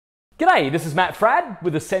G'day, this is Matt Fradd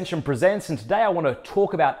with Ascension Presents, and today I want to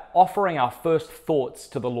talk about offering our first thoughts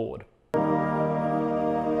to the Lord.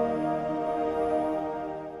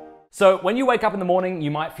 So when you wake up in the morning, you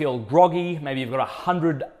might feel groggy, maybe you've got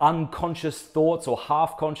 100 unconscious thoughts or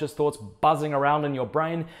half-conscious thoughts buzzing around in your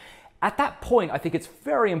brain. At that point, I think it's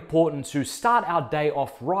very important to start our day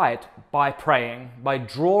off right by praying, by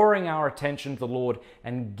drawing our attention to the Lord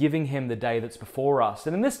and giving Him the day that's before us.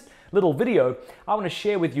 And in this little video, I want to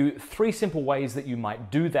share with you 3 simple ways that you might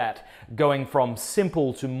do that, going from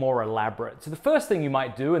simple to more elaborate. So the first thing you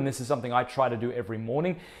might do, and this is something I try to do every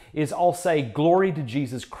morning, is I'll say, "Glory to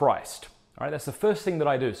Jesus Christ." All right, that's the first thing that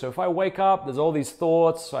I do. So if I wake up, there's all these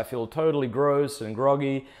thoughts, I feel totally gross and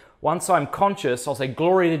groggy. Once I'm conscious, I'll say,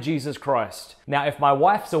 "Glory to Jesus Christ." Now, if my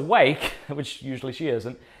wife's awake, which usually she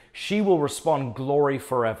isn't, she will respond, "Glory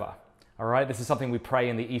forever." All right, this is something we pray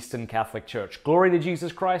in the Eastern Catholic Church. Glory to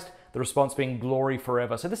Jesus Christ, the response being glory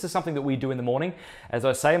forever. So this is something that we do in the morning. As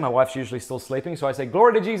I say, my wife's usually still sleeping, so I say,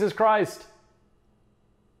 "Glory to Jesus Christ,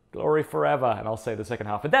 glory forever," and I'll say the second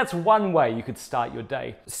half. But that's one way you could start your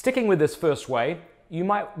day. Sticking with this first way, you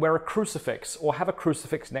might wear a crucifix or have a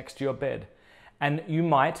crucifix next to your bed. And you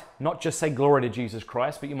might not just say "Glory to Jesus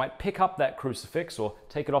Christ," but you might pick up that crucifix or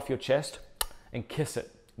take it off your chest and kiss it.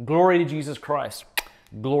 Glory to Jesus Christ,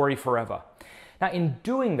 glory forever. Now, in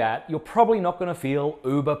doing that, you're probably not going to feel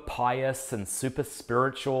uber pious and super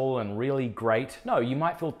spiritual and really great. No, you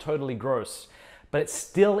might feel totally gross. But it's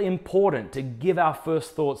still important to give our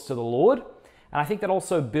first thoughts to the Lord. And I think that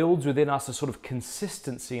also builds within us a sort of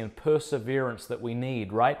consistency and perseverance that we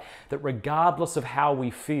need, right? That regardless of how we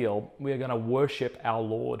feel, we are going to worship our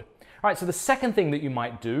Lord. All right, so the second thing that you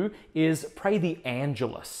might do is pray the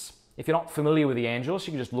Angelus. If you're not familiar with the Angelus,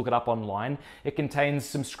 you can just look it up online. It contains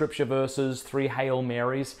some scripture verses, 3 Hail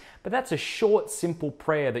Marys, but that's a short, simple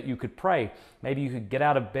prayer that you could pray. Maybe you could get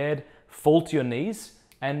out of bed, fall to your knees,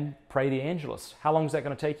 and pray the Angelus. How long is that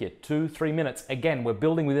going to take you? 2-3 minutes. Again, we're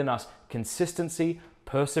building within us consistency,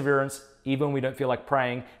 perseverance, even when we don't feel like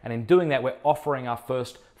praying. And in doing that, we're offering our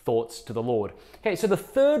first thoughts to the Lord. Okay, so the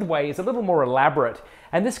third way is a little more elaborate.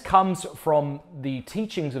 And this comes from the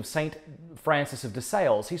teachings of St. Francis of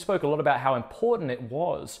Sales. He spoke a lot about how important it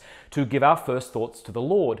was to give our first thoughts to the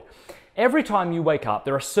Lord. Every time you wake up,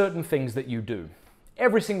 there are certain things that you do.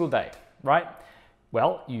 Every single day, right?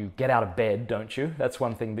 Well, you get out of bed, don't you? That's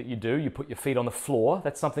one thing that you do. You put your feet on the floor.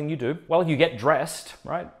 That's something you do. Well, you get dressed,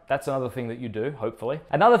 right? That's another thing that you do, hopefully.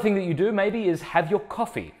 Another thing that you do maybe is have your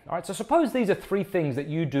coffee. All right, so suppose these are 3 things that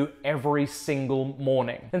you do every single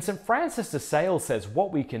morning. Then St. Francis de Sales says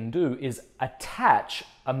what we can do is attach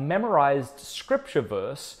a memorized scripture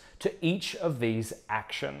verse to each of these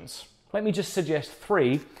actions. Let me just suggest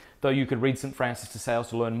 3, though you could read St. Francis de Sales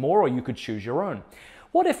to learn more, or you could choose your own.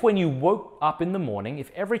 What if when you woke up in the morning,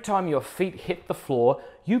 if every time your feet hit the floor,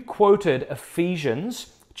 you quoted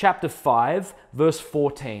Ephesians chapter 5, verse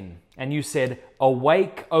 14, and you said,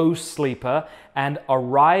 "Awake, O sleeper, and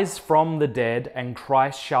arise from the dead, and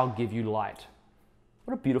Christ shall give you light."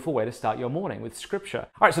 What a beautiful way to start your morning with scripture.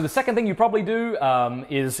 All right, so the second thing you probably do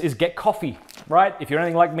is get coffee, right? If you're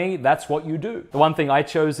anything like me, that's what you do. The one thing I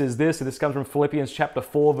chose is this, and this comes from Philippians chapter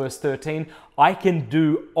 4, verse 13. "I can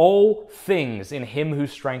do all things in Him who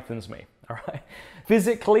strengthens me." All right.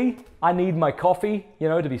 Physically, I need my coffee,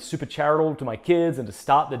 to be super charitable to my kids and to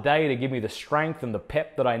start the day, to give me the strength and the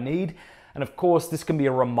pep that I need. And of course, this can be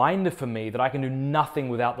a reminder for me that I can do nothing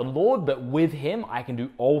without the Lord, but with Him, I can do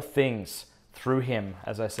all things through Him,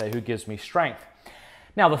 as I say, who gives me strength.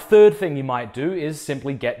 Now, the third thing you might do is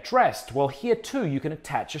simply get dressed. Well, here too, you can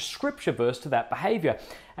attach a scripture verse to that behavior.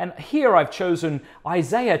 And here I've chosen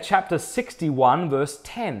Isaiah chapter 61, verse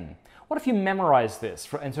 10. What if you memorize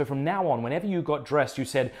this? And so from now on, whenever you got dressed, you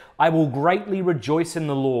said, "I will greatly rejoice in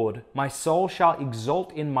the Lord. My soul shall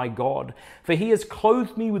exult in my God. For He has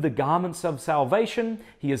clothed me with the garments of salvation.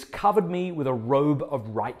 He has covered me with a robe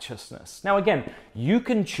of righteousness." Now again, you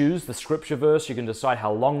can choose the scripture verse. You can decide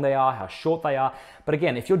how long they are, how short they are. But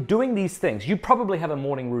again, if you're doing these things, you probably have a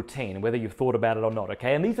morning routine, whether you've thought about it or not,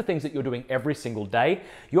 okay? And these are things that you're doing every single day.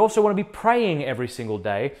 You also want to be praying every single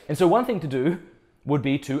day. And so one thing to do would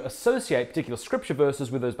be to associate particular scripture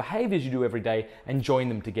verses with those behaviors you do every day and join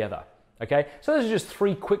them together, okay? So those are just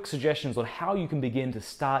 3 quick suggestions on how you can begin to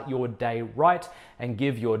start your day right and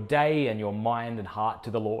give your day and your mind and heart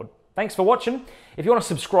to the Lord. Thanks for watching. If you want to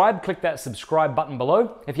subscribe, click that subscribe button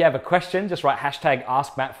below. If you have a question, just write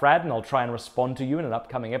 #AskMattFradd and I'll try and respond to you in an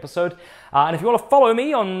upcoming episode. And if you want to follow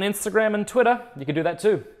me on Instagram and Twitter, you can do that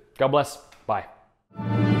too. God bless. Bye.